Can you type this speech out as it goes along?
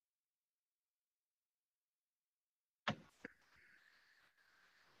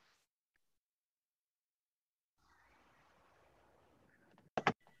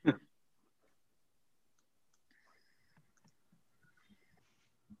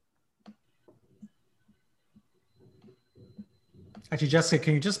Actually, Jessica,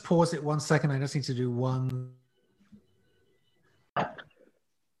 can you just pause it 1 second? I just need to do one.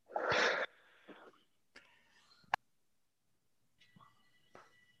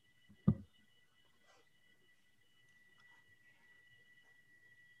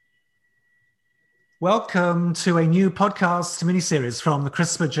 Welcome to a new podcast miniseries from the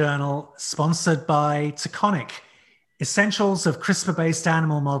CRISPR Journal, sponsored by Taconic, Essentials of CRISPR-based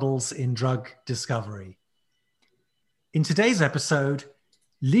Animal Models in Drug Discovery. In today's episode,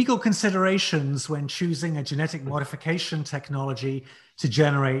 legal considerations when choosing a genetic modification technology to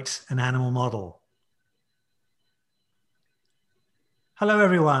generate an animal model. Hello,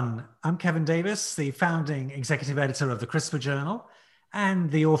 everyone. I'm Kevin Davis, the founding executive editor of the CRISPR Journal and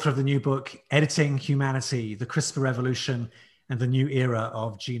the author of the new book, Editing Humanity, The CRISPR Revolution and the New Era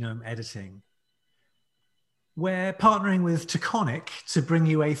of Genome Editing. We're partnering with Taconic to bring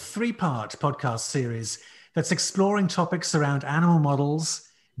you a 3-part podcast series that's exploring topics around animal models,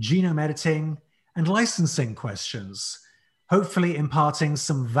 genome editing, and licensing questions, hopefully imparting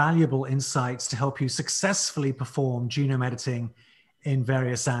some valuable insights to help you successfully perform genome editing in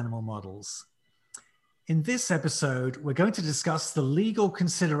various animal models. In this episode, we're going to discuss the legal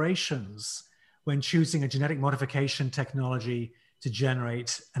considerations when choosing a genetic modification technology to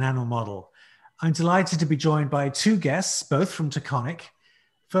generate an animal model. I'm delighted to be joined by 2 guests, both from Taconic.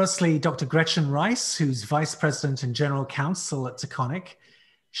 Firstly, Dr. Gretchen Rice, who's Vice President and General Counsel at Taconic.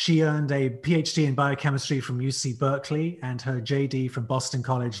 She earned a PhD in biochemistry from UC Berkeley and her JD from Boston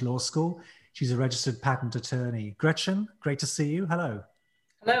College Law School. She's a registered patent attorney. Gretchen, great to see you. Hello.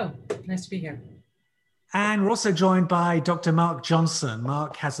 Hello, nice to be here. And we're also joined by Dr. Mark Johnson.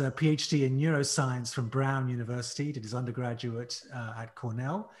 Mark has a PhD in neuroscience from Brown University, did his undergraduate at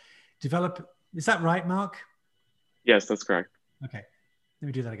Cornell. Is that right, Mark? Yes, that's correct. Okay, let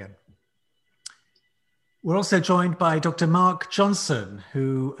me do that again. We're also joined by Dr. Mark Johnson,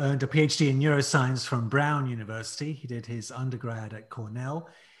 who earned a PhD in neuroscience from Brown University. He did his undergrad at Cornell.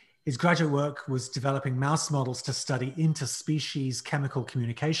 His graduate work was developing mouse models to study interspecies chemical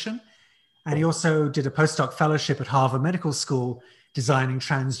communication. And he also did a postdoc fellowship at Harvard Medical School, designing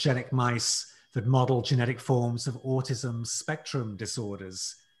transgenic mice that model genetic forms of autism spectrum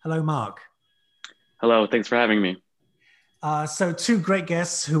disorders. Hello, Mark. Hello, thanks for having me. So 2 great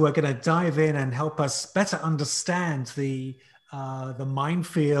guests who are going to dive in and help us better understand the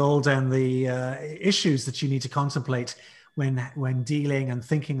minefield and the issues that you need to contemplate when dealing and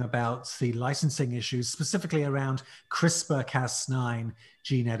thinking about the licensing issues, specifically around CRISPR-Cas9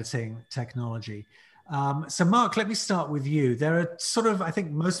 gene editing technology. So Mark, let me start with you. There are I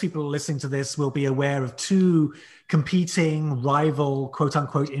think most people listening to this will be aware of 2 competing rival, quote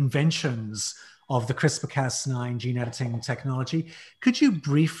unquote, inventions of the CRISPR-Cas9 gene editing technology. Could you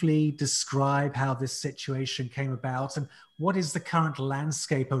briefly describe how this situation came about and what is the current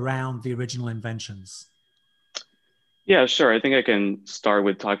landscape around the original inventions? Yeah, sure. I think I can start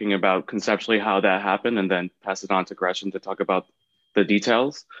with talking about conceptually how that happened and then pass it on to Gretchen to talk about the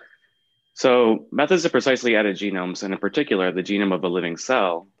details. So methods to precisely edit genomes, and in particular, the genome of a living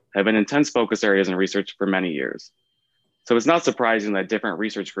cell, have been intense focus areas in research for many years. So it's not surprising that different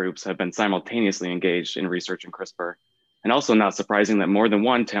research groups have been simultaneously engaged in research in CRISPR, and also not surprising that more than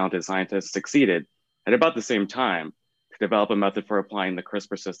one talented scientist succeeded at about the same time to develop a method for applying the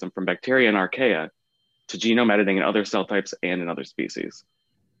CRISPR system from bacteria and archaea to genome editing in other cell types and in other species.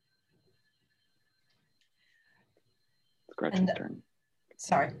 It's Gretchen's turn.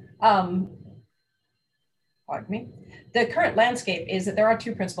 Sorry. Pardon me. The current landscape is that there are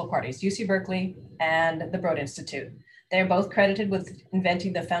 2 principal parties, UC Berkeley and the Broad Institute. They are both credited with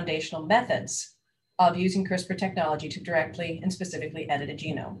inventing the foundational methods of using CRISPR technology to directly and specifically edit a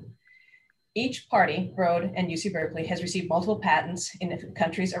genome. Each party, Broad and UC Berkeley, has received multiple patents in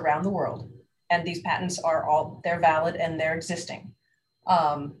countries around the world. And these patents they're valid and they're existing.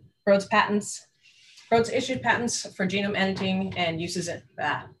 Broad's issued patents for genome editing and uses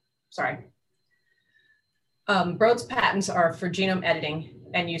Broad's patents are for genome editing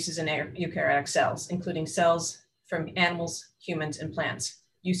and uses in eukaryotic cells, including cells from animals, humans, and plants.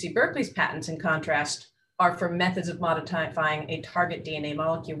 UC Berkeley's patents, in contrast, are for methods of modifying a target DNA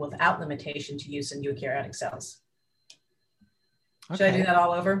molecule without limitation to use in eukaryotic cells. Okay. Should I do that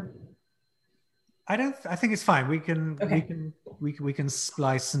all over? I think it's fine. We can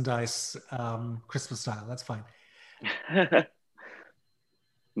splice and dice CRISPR style. That's fine.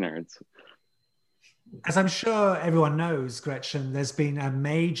 Nerds. As I'm sure everyone knows, Gretchen, there's been a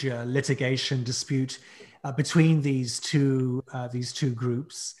major litigation dispute between these two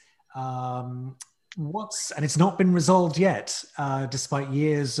groups. and it's not been resolved yet, despite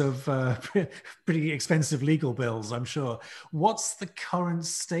years of pretty expensive legal bills, I'm sure. What's the current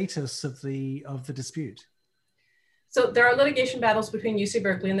status of the dispute? So there are litigation battles between UC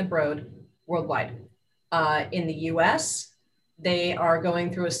Berkeley and the Broad worldwide. In the US, they are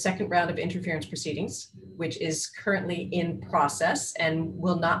going through a second round of interference proceedings, which is currently in process and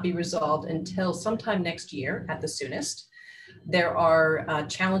will not be resolved until sometime next year at the soonest. There are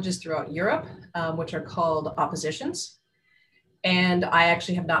challenges throughout Europe, which are called oppositions. And I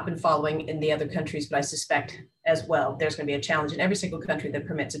actually have not been following in the other countries, but I suspect as well, there's going to be a challenge in every single country that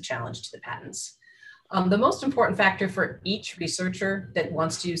permits a challenge to the patents. The most important factor for each researcher that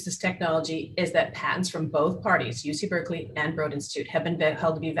wants to use this technology is that patents from both parties, UC Berkeley and Broad Institute, have been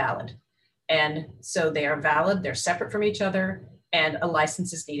held to be valid. And so they are valid, they're separate from each other, and a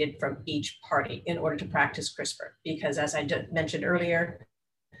license is needed from each party in order to practice CRISPR. Because as I mentioned earlier,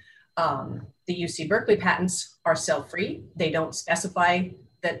 the UC Berkeley patents are cell-free. They don't specify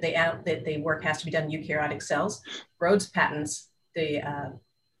that the work has to be done in eukaryotic cells. Broad's patents, they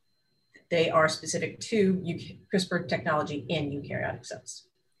are specific to CRISPR technology in eukaryotic cells.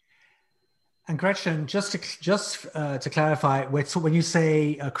 And Gretchen, just to clarify, when you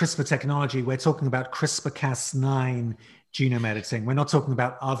say CRISPR technology, we're talking about CRISPR-Cas9 genome editing. We're not talking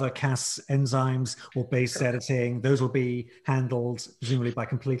about other Cas enzymes or base editing. Those will be handled presumably by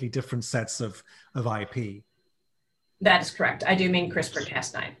completely different sets of IP. That is correct. I do mean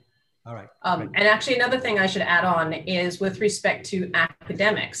CRISPR-Cas9. All right. And actually, another thing I should add on is with respect to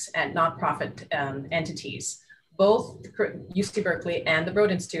academics and nonprofit entities. Both UC Berkeley and the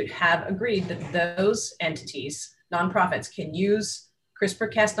Broad Institute have agreed that those entities, nonprofits, can use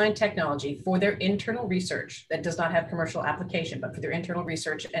CRISPR-Cas9 technology for their internal research that does not have commercial application, but for their internal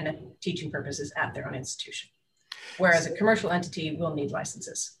research and teaching purposes at their own institution. Whereas a commercial entity will need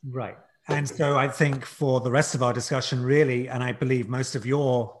licenses. Right. And so I think for the rest of our discussion, really, and I believe most of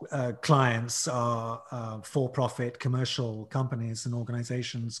your clients are for-profit commercial companies and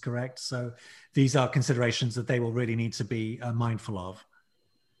organizations, correct? So these are considerations that they will really need to be mindful of.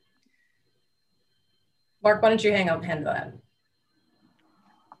 Mark, why don't you handle that?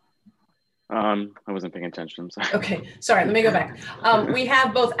 I wasn't paying attention. I'm sorry. Okay, sorry, let me go back. We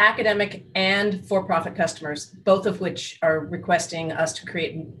have both academic and for-profit customers, both of which are requesting us to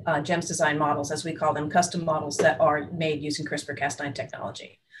create GEMS design models, as we call them, custom models that are made using CRISPR-Cas9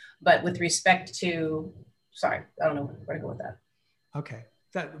 technology. But with respect to, sorry, I don't know where to go with that. Okay.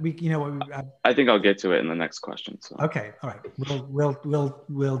 I think I'll get to it in the next question. So. Okay, all right.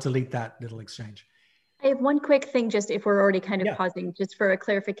 We'll delete that little exchange. I have one quick thing, just if we're already kind of pausing, just for a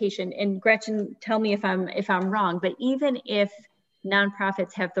clarification. And Gretchen, tell me if I'm wrong, but even if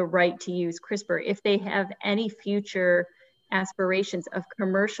nonprofits have the right to use CRISPR, if they have any future aspirations of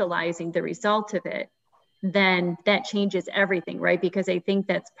commercializing the result of it, then that changes everything, right? Because I think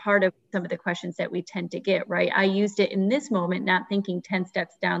that's part of some of the questions that we tend to get, right? I used it in this moment, not thinking 10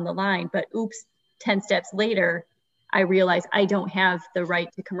 steps down the line, but oops, 10 steps later, I realize I don't have the right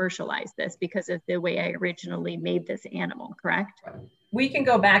to commercialize this because of the way I originally made this animal, correct? We can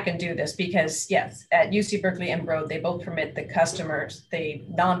go back and do this because, yes, at UC Berkeley and Broad, they both permit the customers, the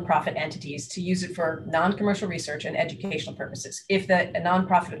nonprofit entities, to use it for non-commercial research and educational purposes. If a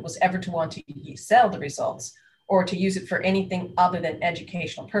nonprofit was ever to want to sell the results or to use it for anything other than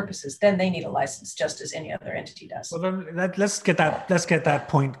educational purposes, then they need a license just as any other entity does. Well, then let's get that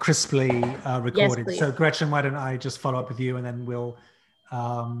point crisply recorded. Yes, so Gretchen, why don't I just follow up with you, and then we'll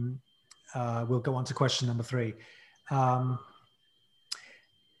go on to question number 3.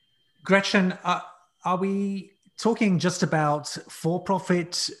 Gretchen, are we talking just about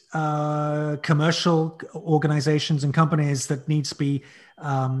for-profit commercial organizations and companies that need to be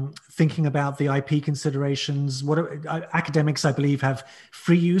thinking about the IP considerations? Academics, I believe, have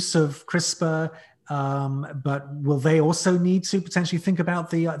free use of CRISPR, but will they also need to potentially think about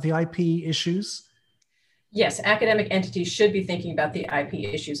the IP issues? Yes, academic entities should be thinking about the IP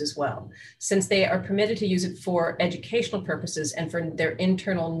issues as well, since they are permitted to use it for educational purposes and for their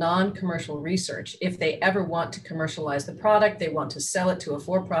internal non-commercial research. If they ever want to commercialize the product, they want to sell it to a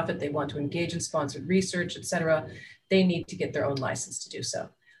for-profit, they want to engage in sponsored research, etc., they need to get their own license to do so.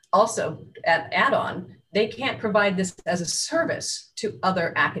 Also, at add-on, they can't provide this as a service to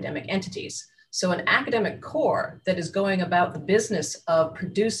other academic entities. So an academic core that is going about the business of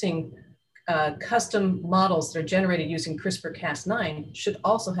producing custom models that are generated using CRISPR-Cas9 should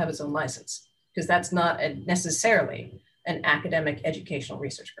also have its own license, because that's not necessarily an academic educational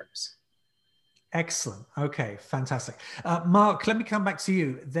research purpose. Excellent. Okay, fantastic. Mark, let me come back to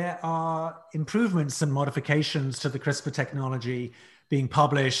you. There are improvements and modifications to the CRISPR technology being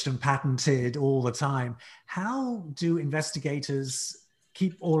published and patented all the time. How do investigators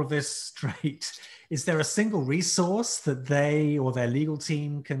keep all of this straight? Is there a single resource that they or their legal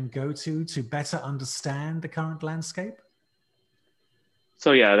team can go to better understand the current landscape?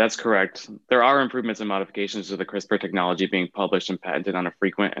 So yeah, that's correct. There are improvements and modifications to the CRISPR technology being published and patented on a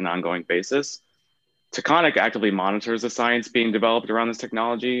frequent and ongoing basis. Taconic actively monitors the science being developed around this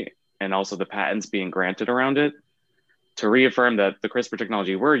technology and also the patents being granted around it to reaffirm that the CRISPR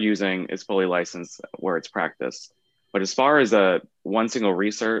technology we're using is fully licensed where it's practiced. But as far as one single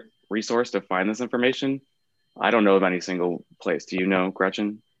resource to find this information, I don't know of any single place. Do you know,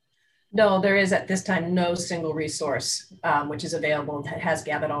 Gretchen? No, there is at this time no single resource which is available and has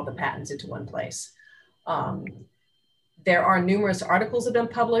gathered all the patents into one place. There are numerous articles that have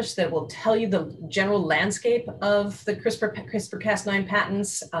been published that will tell you the general landscape of the CRISPR-Cas9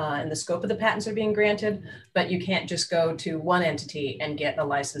 patents and the scope of the patents are being granted, but you can't just go to one entity and get a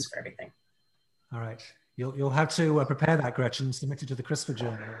license for everything. All right. You'll have to prepare that, Gretchen, submit it to the CRISPR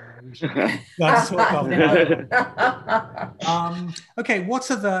journal. Okay,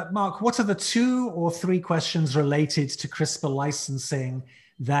 what are the 2 or 3 questions related to CRISPR licensing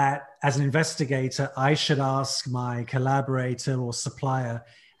that, as an investigator, I should ask my collaborator or supplier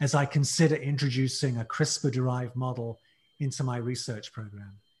as I consider introducing a CRISPR-derived model into my research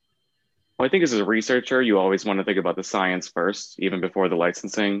program? Well, I think as a researcher, you always want to think about the science first, even before the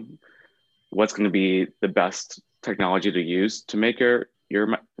licensing. What's going to be the best technology to use to make your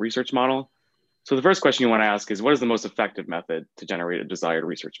research model? So the first question you want to ask is, what is the most effective method to generate a desired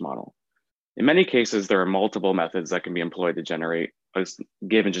research model? In many cases, there are multiple methods that can be employed to generate a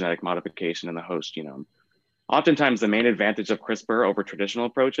given genetic modification in the host genome. Oftentimes, the main advantage of CRISPR over traditional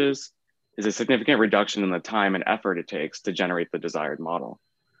approaches is a significant reduction in the time and effort it takes to generate the desired model.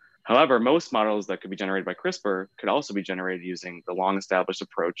 However, most models that could be generated by CRISPR could also be generated using the long-established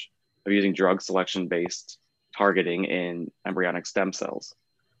approach of using drug selection-based targeting in embryonic stem cells.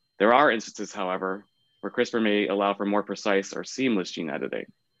 There are instances, however, where CRISPR may allow for more precise or seamless gene editing,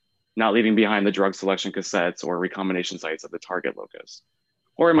 not leaving behind the drug selection cassettes or recombination sites of the target locus.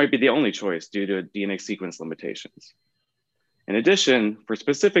 Or it might be the only choice due to DNA sequence limitations. In addition, for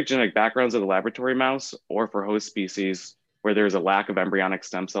specific genetic backgrounds of the laboratory mouse or for host species where there is a lack of embryonic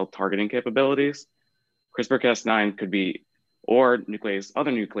stem cell targeting capabilities, CRISPR-Cas9 could be, or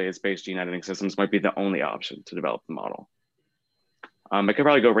other nuclease-based gene editing systems might be the only option to develop the model. I could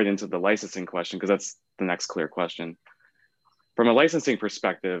probably go right into the licensing question because that's the next clear question. From a licensing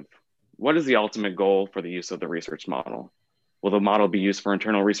perspective, what is the ultimate goal for the use of the research model? Will the model be used for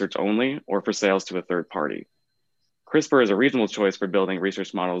internal research only or for sales to a third party? CRISPR is a reasonable choice for building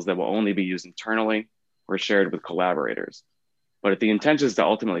research models that will only be used internally or shared with collaborators. But if the intention is to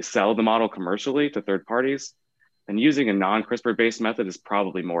ultimately sell the model commercially to third parties, then using a non-CRISPR-based method is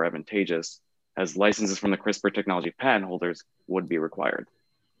probably more advantageous, as licenses from the CRISPR technology patent holders would be required.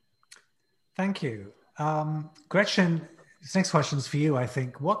 Thank you. Gretchen, this next question is for you, I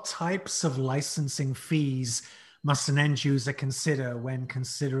think. What types of licensing fees must an end user consider when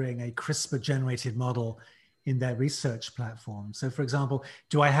considering a CRISPR-generated model in their research platform? So, for example,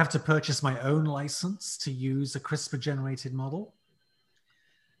 do I have to purchase my own license to use a CRISPR-generated model?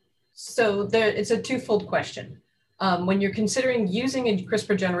 So it's a twofold question. When you're considering using a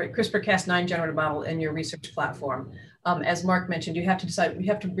CRISPR-Cas9 generative model in your research platform, as Mark mentioned, you have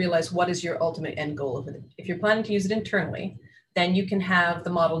to realize what is your ultimate end goal of it. If you're planning to use it internally, then you can have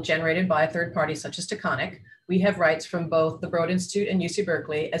the model generated by a third party such as Taconic. We have rights from both the Broad Institute and UC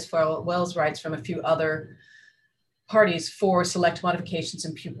Berkeley, as well as rights from a few other parties for select modifications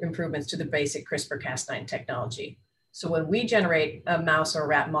and improvements to the basic CRISPR-Cas9 technology. So when we generate a mouse or a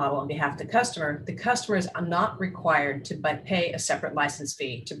rat model on behalf of the customer is not required to pay a separate license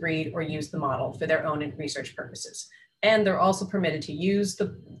fee to breed or use the model for their own research purposes. And they're also permitted to use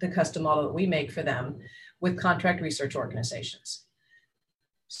the custom model that we make for them with contract research organizations.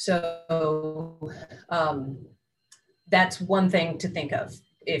 So that's one thing to think of.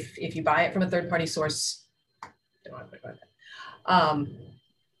 If you buy it from a third-party source, don't want to put that.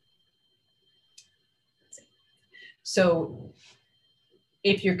 So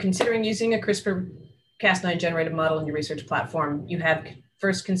if you're considering using a CRISPR-Cas9 generated model in your research platform, you have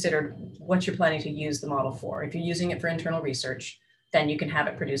first considered what you're planning to use the model for. If you're using it for internal research, then you can have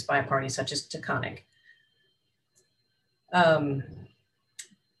it produced by a party such as Taconic.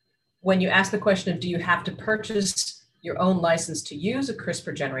 When you ask the question of, do you have to purchase your own license to use a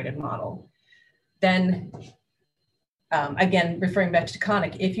CRISPR generated model, then again, referring back to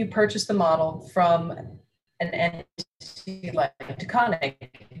Taconic, if you purchase the model from an entity like Taconic,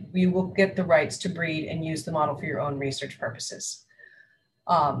 you will get the rights to breed and use the model for your own research purposes.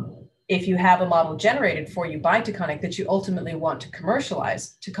 If you have a model generated for you by Taconic that you ultimately want to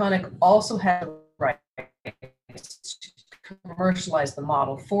commercialize, Taconic also has the right to commercialize the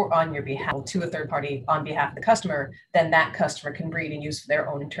model on your behalf to a third party on behalf of the customer. Then that customer can breed and use for their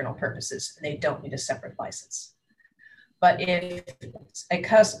own internal purposes. They don't need a separate license. But if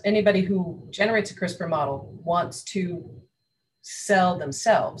anybody who generates a CRISPR model wants to sell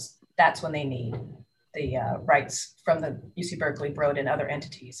themselves, that's when they need the rights from the UC Berkeley, Broad, and other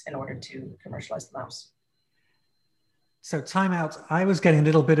entities in order to commercialize the mouse. So time out. I was getting a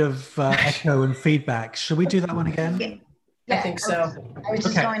little bit of echo and feedback. Should we do that one again? Yeah, I think so. I was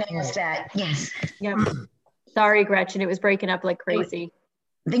just going to ask that. Yes. Yep. Sorry, Gretchen. It was breaking up like crazy.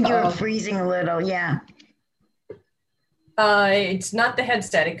 I think you were freezing a little. Yeah. It's not the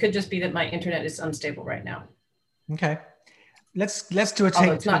headset. It could just be that my internet is unstable right now. Okay. Let's do a take.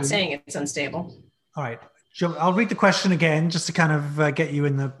 Although it's not saying it's unstable. All right. I'll read the question again just to kind of get you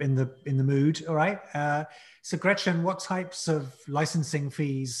in the mood. All right. So Gretchen, what types of licensing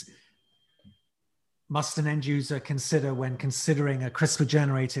fees must an end user consider when considering a CRISPR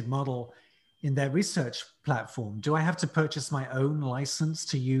generated model in their research platform? Do I have to purchase my own license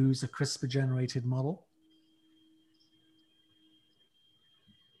to use a CRISPR generated model?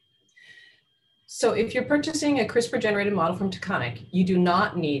 So if you're purchasing a CRISPR generated model from Taconic, you do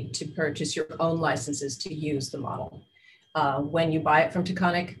not need to purchase your own licenses to use the model. When you buy it from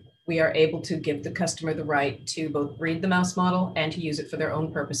Taconic, we are able to give the customer the right to both breed the mouse model and to use it for their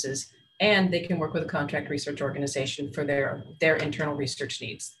own purposes. And they can work with a contract research organization for their internal research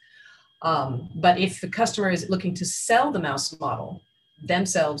needs. But if the customer is looking to sell the mouse model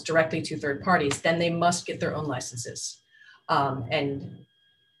themselves directly to third parties, then they must get their own licenses.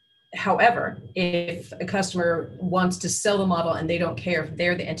 However, if a customer wants to sell the model and they don't care if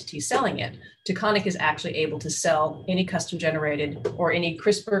they're the entity selling it, Taconic is actually able to sell any custom generated or any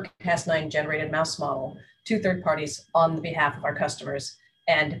CRISPR-Cas9 generated mouse model to third parties on the behalf of our customers.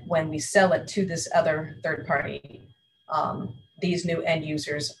 And when we sell it to this other third party, these new end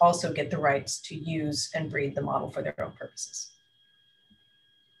users also get the rights to use and breed the model for their own purposes.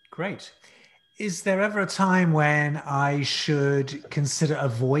 Great. Is there ever a time when I should consider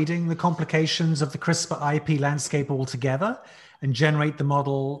avoiding the complications of the CRISPR IP landscape altogether and generate the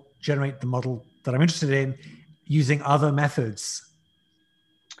model that I'm interested in using other methods?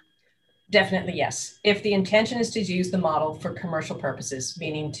 Definitely, yes. If the intention is to use the model for commercial purposes,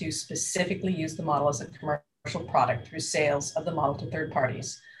 meaning to specifically use the model as a commercial product through sales of the model to third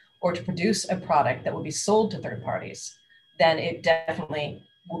parties, or to produce a product that will be sold to third parties, then it definitely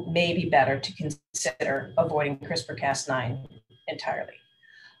may be better to consider avoiding CRISPR-Cas9 entirely.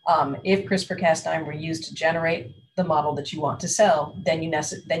 If CRISPR-Cas9 were used to generate the model that you want to sell, then you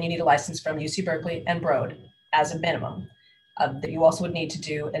need a license from UC Berkeley and Broad as a minimum. You also would need to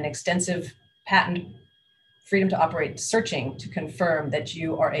do an extensive patent freedom to operate searching to confirm that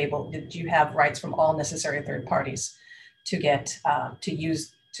you have rights from all necessary third parties to get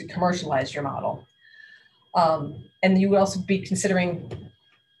to commercialize your model. And you would also be considering,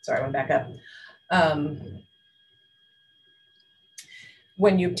 sorry, I went back up.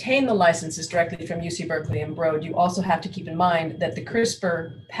 When you obtain the licenses directly from UC Berkeley and Broad, you also have to keep in mind that the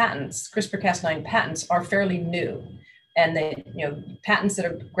CRISPR patents, CRISPR-Cas9 patents, are fairly new. And patents that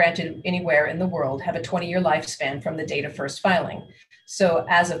are granted anywhere in the world have a 20-year lifespan from the date of first filing. So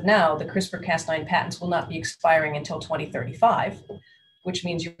as of now, the CRISPR-Cas9 patents will not be expiring until 2035, which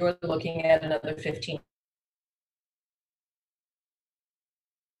means you're looking at another 15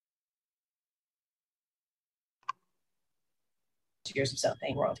 years of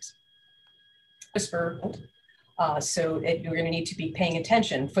self-paying royalties. CRISPR, you're going to need to be paying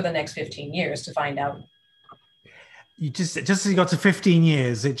attention for the next 15 years to find out. You just as you got to 15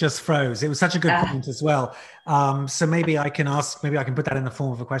 years, it just froze. It was such a good point as well. So maybe I can put that in the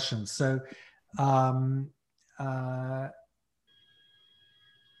form of a question. So I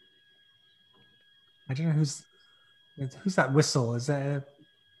don't know who's that whistle? Is that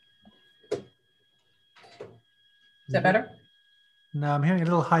better? No, I'm hearing a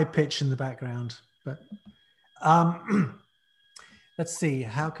little high pitch in the background, but let's see.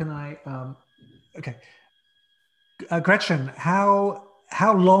 How can I? Okay. Gretchen, how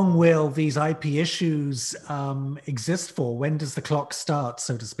long will these IP issues exist for? When does the clock start,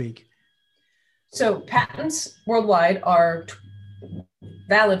 so to speak? So patents worldwide are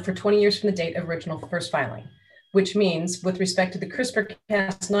valid for 20 years from the date of original first filing, which means with respect to the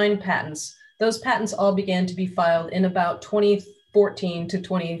CRISPR-Cas9 patents, those patents all began to be filed in about 2014 to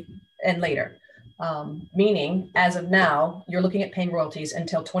 20 and later, meaning as of now, you're looking at paying royalties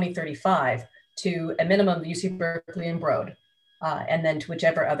until 2035 to a minimum of UC Berkeley and Broad. and then to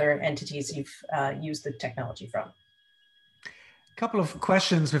whichever other entities you've used the technology from. A couple of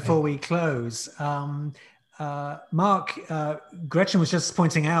questions before we close. Mark, Gretchen was just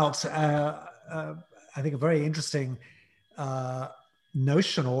pointing out, I think, a very interesting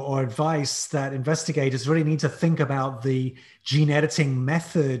notion or advice that investigators really need to think about the gene editing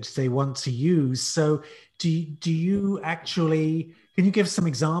method they want to use. So do you actually, can you give some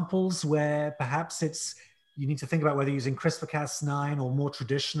examples where perhaps you need to think about whether using CRISPR-Cas9 or more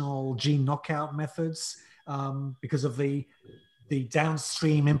traditional gene knockout methods because of the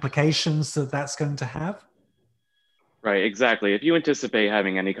downstream implications that that's going to have? Right, exactly. If you anticipate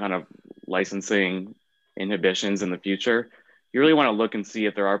having any kind of licensing inhibitions in the future, you really want to look and see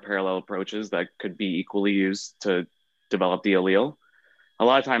if there are parallel approaches that could be equally used to develop the allele. A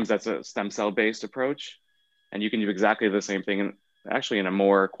lot of times that's a stem cell based approach, and you can do exactly the same thing actually in a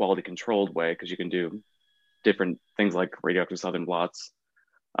more quality controlled way, because you can do different things like radioactive southern blots.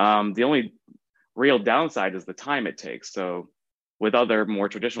 The only real downside is the time it takes. So with other more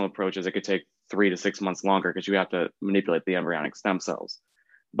traditional approaches, it could take 3 to 6 months longer because you have to manipulate the embryonic stem cells.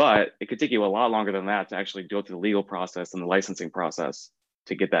 But it could take you a lot longer than that to actually go through the legal process and the licensing process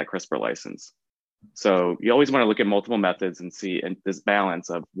to get that CRISPR license. So you always want to look at multiple methods and see this balance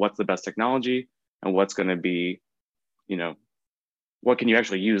of what's the best technology and what's going to be, what can you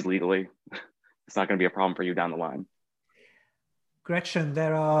actually use legally? It's not going to be a problem for you down the line. Gretchen,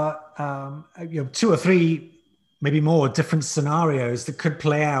 there are 2 or 3, maybe more, different scenarios that could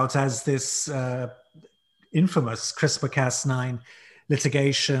play out as this infamous CRISPR-Cas9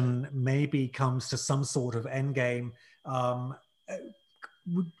 litigation maybe comes to some sort of endgame.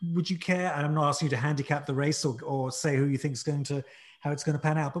 Would you care? And I'm not asking you to handicap the race or say who you think is how it's going to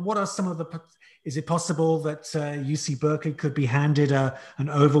pan out. But what are some of is it possible that UC Berkeley could be handed an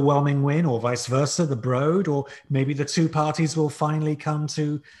overwhelming win, or vice versa, the Broad, or maybe the 2 parties will finally come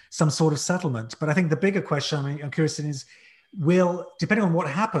to some sort of settlement? But I think the bigger question I'm curious in is, depending on what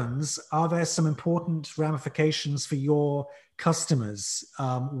happens, are there some important ramifications for your customers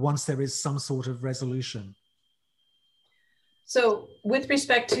once there is some sort of resolution? So with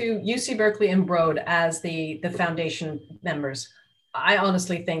respect to UC Berkeley and Broad as the foundation members, I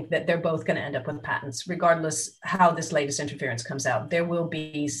honestly think that they're both going to end up with patents, regardless how this latest interference comes out. There will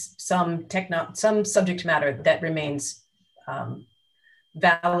be some subject matter that remains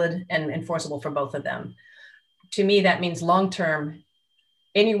valid and enforceable for both of them. To me, that means long-term,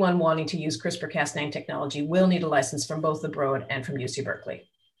 anyone wanting to use CRISPR-Cas9 technology will need a license from both the Broad and from UC Berkeley.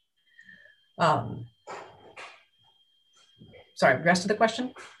 Sorry, the rest of the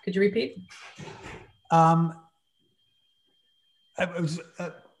question, could you repeat?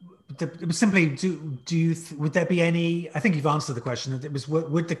 It was simply, would there be any, I think you've answered the question, it was,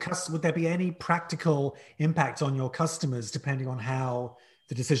 would there be any practical impact on your customers depending on how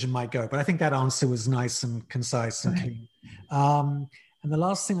the decision might go? But I think that answer was nice and concise and clean. And the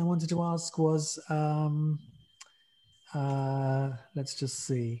last thing I wanted to ask was, let's just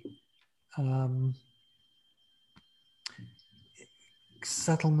see.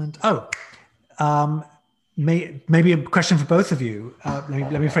 Settlement. Maybe a question for both of you.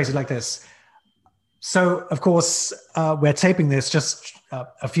 Let me phrase it like this. So, of course, we're taping this just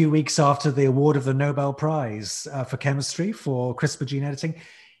a few weeks after the award of the Nobel Prize for chemistry for CRISPR gene editing.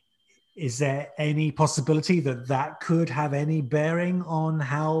 Is there any possibility that could have any bearing on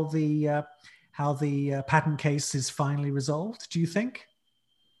how the patent case is finally resolved, do you think?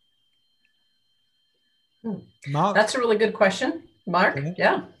 Mark? That's a really good question. Mark,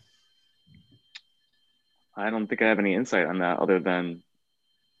 yeah. I don't think I have any insight on that other than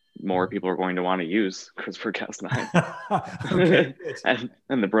more people are going to want to use CRISPR-Cas9. Okay,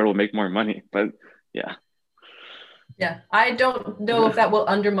 and the Broad will make more money, but yeah. Yeah, I don't know if that will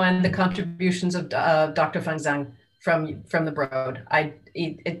undermine the contributions of Dr. Feng Zhang from the Broad.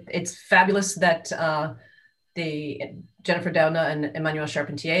 It's fabulous that the Jennifer Doudna and Emmanuel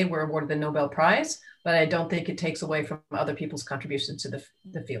Charpentier were awarded the Nobel Prize, but I don't think it takes away from other people's contributions to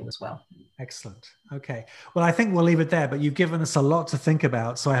the field as well. Excellent. Okay. Well, I think we'll leave it there, but you've given us a lot to think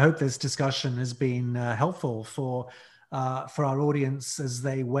about. So I hope this discussion has been helpful for our audience as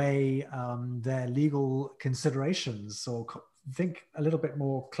they weigh their legal considerations, or think a little bit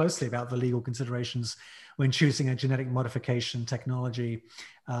more closely about the legal considerations when choosing a genetic modification technology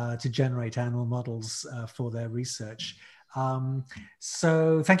to generate animal models for their research.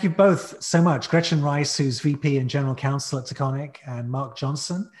 So thank you both so much. Gretchen Rice, who's VP and General Counsel at Taconic, and Mark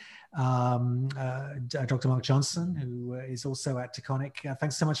Johnson, Dr. Mark Johnson, who is also at Taconic.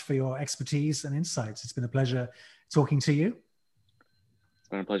 Thanks so much for your expertise and insights. It's been a pleasure talking to you. It's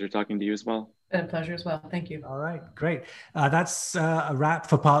been a pleasure talking to you as well. Been a pleasure as well. Thank you. All right, great. That's a wrap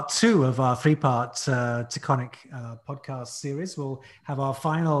for part 2 of our 3-part Taconic podcast series. We'll have our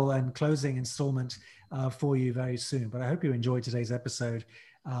final and closing installment for you very soon. But I hope you enjoyed today's episode.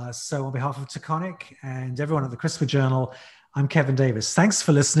 So on behalf of Taconic and everyone at the CRISPR Journal, I'm Kevin Davis. Thanks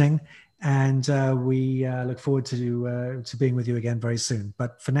for listening. And we look forward to being with you again very soon.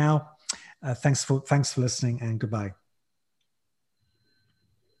 But for now, thanks for listening and goodbye.